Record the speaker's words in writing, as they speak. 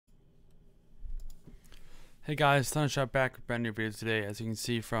Hey guys, Thundershot back with brand new videos today. As you can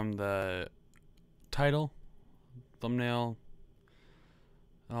see from the title, thumbnail,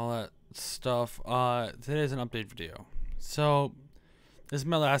 and all that stuff, today is an update video. So, this is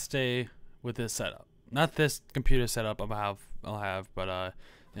my last day with this setup. Not this computer setup I'll have, but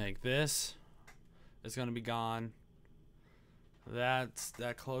like this is gonna be gone.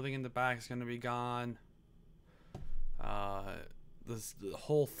 That clothing in the back is gonna be gone. The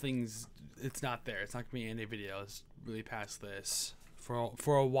whole thing's it's not there. It's not gonna be any videos really past this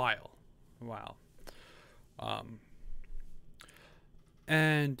for a while. Wow.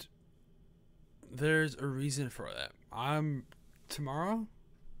 And there's a reason for that. Tomorrow.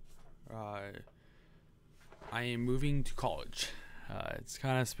 I am moving to college. It's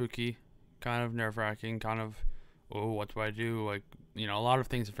kind of spooky, kind of nerve-wracking, kind of what do I do? Like, a lot of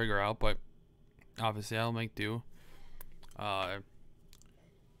things to figure out, but obviously I'll make do.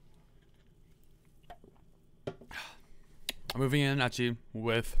 I'm moving in actually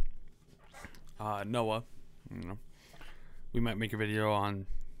with Noah. We might make a video on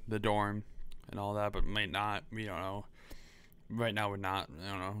the dorm and all that, but might not. We don't know. Right now we're not. I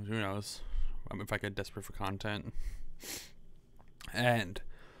don't know. Who knows? If I get desperate for content. And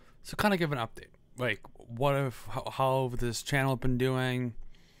so kind of give an update. Like, how this channel been doing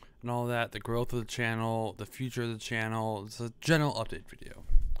and all that, the growth of the channel, the future of the channel. It's a general update video,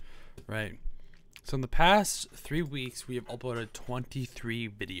 right? So in the past 3 weeks, we have uploaded 23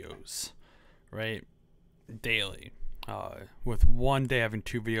 videos, right? Daily. With one day having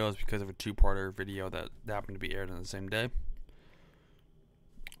 2 videos because of a 2-parter video that happened to be aired on the same day.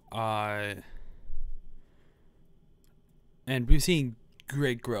 And we've seen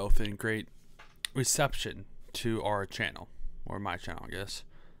great growth and great reception to our channel, or my channel, I guess,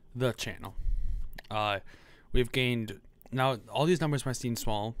 the channel. We've gained, now all these numbers might seem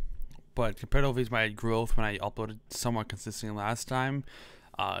small, but comparatively to my growth when I uploaded somewhat consistently last time,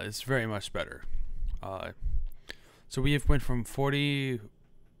 it's very much better. So we have went from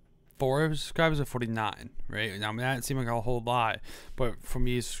 44 subscribers to 49, right? Now that seemed like a whole lot, but for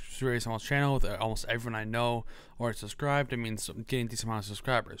me, it's a very small channel with almost everyone I know or subscribed. I mean, getting a decent amount of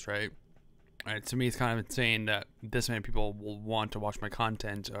subscribers, right? Right, to me, it's kind of insane that this many people will want to watch my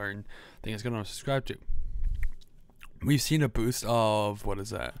content or think it's going to subscribe to. We've seen a boost of, what is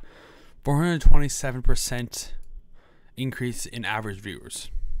that? 427% increase in average viewers.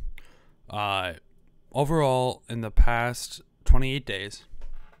 Overall, in the past 28 days,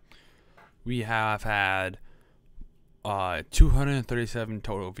 we have had 237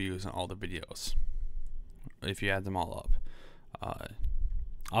 total views on all the videos, if you add them all up.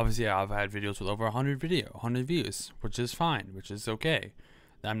 Obviously, I've had videos with over 100 views, which is fine, which is okay.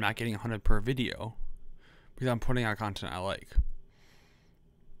 I'm not getting 100 per video because I'm putting out content I like.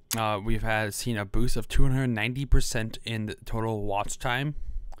 We've seen a boost of 290% in the total watch time.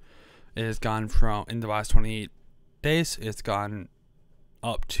 It has gone from, in the last 28 days, it's gone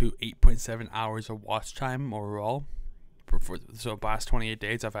up to 8.7 hours of watch time overall. So the last 28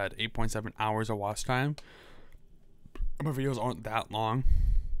 days, I've had 8.7 hours of watch time. My videos aren't that long.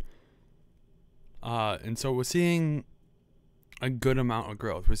 And so we're seeing a good amount of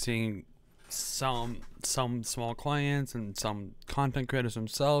growth. We're seeing some small clients and some content creators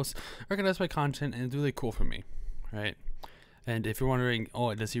themselves recognize my content, and it's really cool for me, right? And if you're wondering,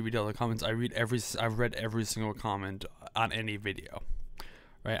 does he read all the comments? I've read every single comment on any video,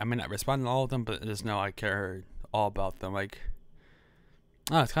 right? I may not respond to all of them, but just know I care all about them. Like,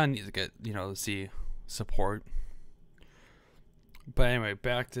 it's kind of neat to get, to see support. But anyway,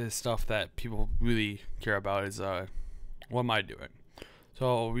 back to stuff that people really care about is, what am I doing?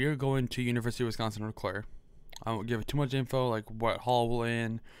 So we are going to University of Wisconsin-Eau Claire. I won't give too much info, like what hall we're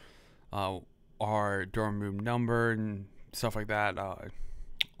in, our dorm room number, and stuff like that.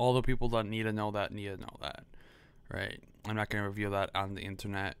 All the people that need to know that, right? I'm not going to reveal that on the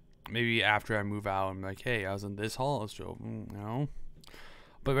internet. Maybe after I move out, I'm like, hey, I was in this hall, so,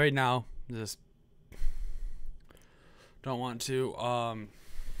 But right now, just don't want to.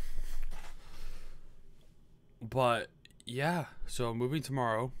 But yeah, so I'm moving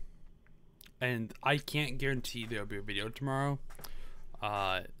tomorrow, and I can't guarantee there'll be a video tomorrow.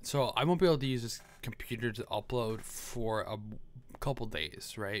 So I won't be able to use this computer to upload for a couple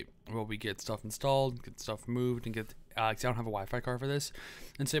days, right? While we get stuff installed, get stuff moved, and get. 'Cause I don't have a Wi-Fi card for this,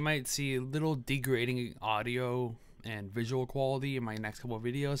 and so you might see a little degrading audio and visual quality in my next couple of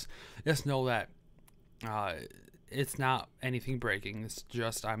videos. Just know that it's not anything breaking. It's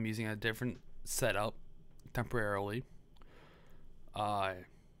just I'm using a different setup temporarily.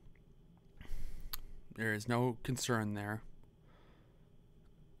 There is no concern there.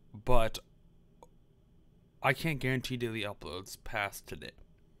 But I can't guarantee daily uploads past today.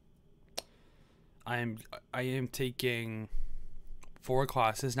 I am taking 4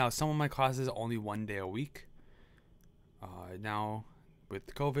 classes now. Some of my classes are only 1 day a week. Now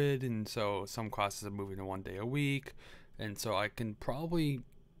with COVID, and so some classes are moving to 1 day a week, and so I'll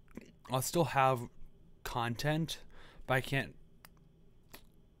still have content, but I can't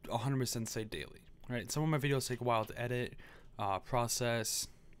 100% say daily. Right? Some of my videos take a while to edit, process,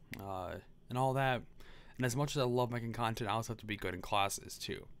 and all that. And as much as I love making content, I also have to be good in classes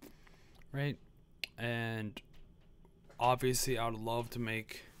too, right? And obviously, I would love to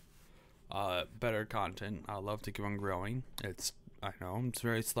make better content. I love to keep on growing. I know it's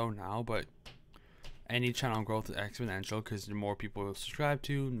very slow now, but any channel growth is exponential because the more people will subscribe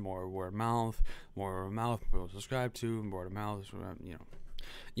to, the more word of mouth, people will subscribe to, word of mouth,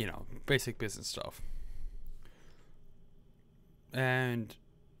 basic business stuff. And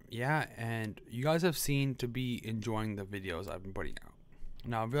yeah, and you guys have seemed to be enjoying the videos I've been putting out.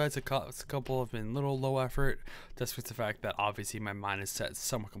 Now I realize a couple have been a little low effort, just with the fact that obviously my mind is set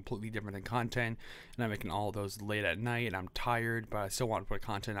somewhat completely different than content, and I'm making all those late at night, and I'm tired, but I still want to put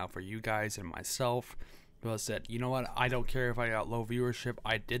content out for you guys and myself. But I said, you know what, I don't care if I got low viewership,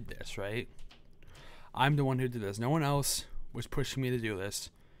 I did this, right? I'm the one who did this. No one else was pushing me to do this.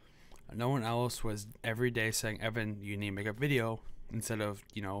 No one else was every day saying, Evan, you need to make a video, instead of,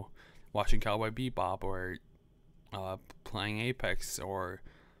 watching Cowboy Bebop or playing Apex or,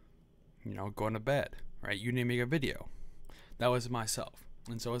 going to bed, right? You need to make a video. That was myself.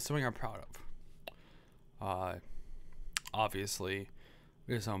 And so it's something I'm proud of. Obviously,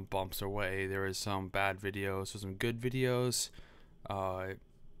 there's some bumps away. There is some bad videos, there's some good videos. But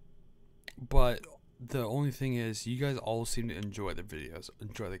the only thing is, you guys all seem to enjoy the videos,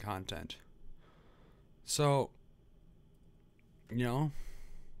 enjoy the content. So,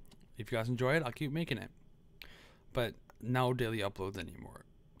 if you guys enjoy it, I'll keep making it. But no daily uploads anymore.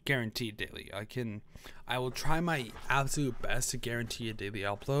 Guaranteed daily. I will try my absolute best to guarantee a daily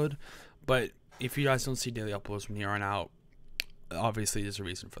upload. But if you guys don't see daily uploads from here on out, obviously there's a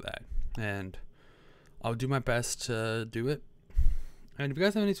reason for that. And I'll do my best to do it. And if you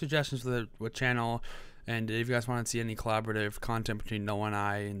guys have any suggestions for the channel, and if you guys want to see any collaborative content between Noah and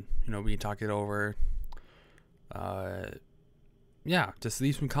I, and we can talk it over, yeah, just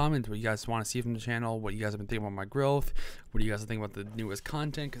leave some comments what you guys want to see from the channel, what you guys have been thinking about my growth, what do you guys think about the newest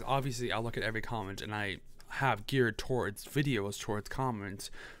content, because obviously I look at every comment and I have geared towards videos, towards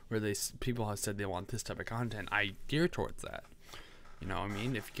comments where people have said they want this type of content. I gear towards that. You know what I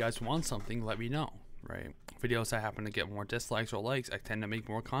mean? If you guys want something, let me know, right? Videos that happen to get more dislikes or likes, I tend to make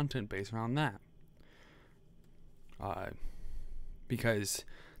more content based around that. Because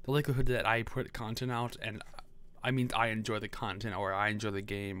the likelihood that I put content out, and I mean I enjoy the content, or I enjoy the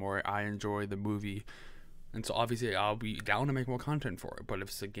game, or I enjoy the movie, and so obviously I'll be down to make more content for it. But if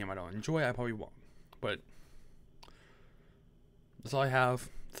it's a game I don't enjoy, I probably won't. But that's all I have.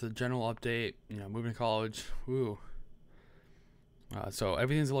 It's a general update. Moving to college. Woo. So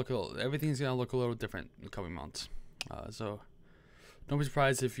everything's gonna look a little different in the coming months. So don't be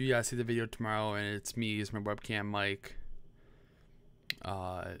surprised if you guys see the video tomorrow and it's me as my webcam mic,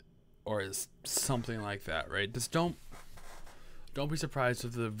 or is something like that, right? Just don't be surprised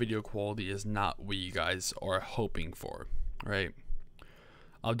if the video quality is not what you guys are hoping for, right?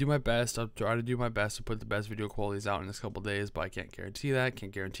 I'll do my best. I'll try to do my best to put the best video qualities out in this couple days, but I can't guarantee that.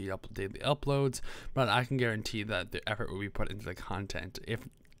 Can't guarantee daily uploads, but I can guarantee that the effort will be put into the content,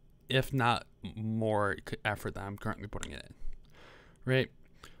 if not more effort than I'm currently putting it in, right?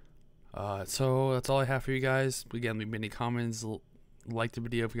 So that's all I have for you guys. Again, leave me any comments, like the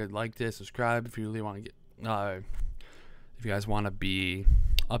video if you guys liked it, subscribe if you really want to get, if you guys want to be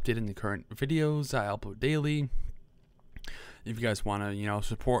updated in the current videos I upload daily. If you guys want to,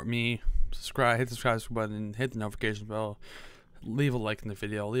 support me, hit the subscribe button, hit the notification bell, leave a like in the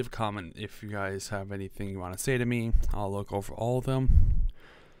video, leave a comment if you guys have anything you want to say to me. I'll look over all of them.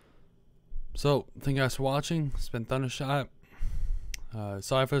 So, thank you guys for watching. It's been Thundershot.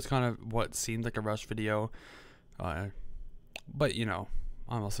 Sorry for this kind of what seemed like a rush video. But, I'm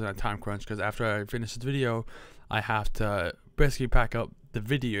also on a time crunch because after I finish this video, I have to basically pack up the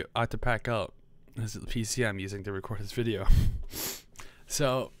video. I have to pack up this PC I'm using to record this video.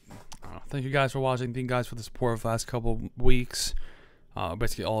 So, thank you guys for watching. Thank you guys for the support of the last couple weeks.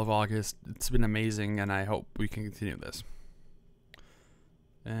 Basically all of August. It's been amazing, and I hope we can continue this.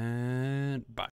 And bye.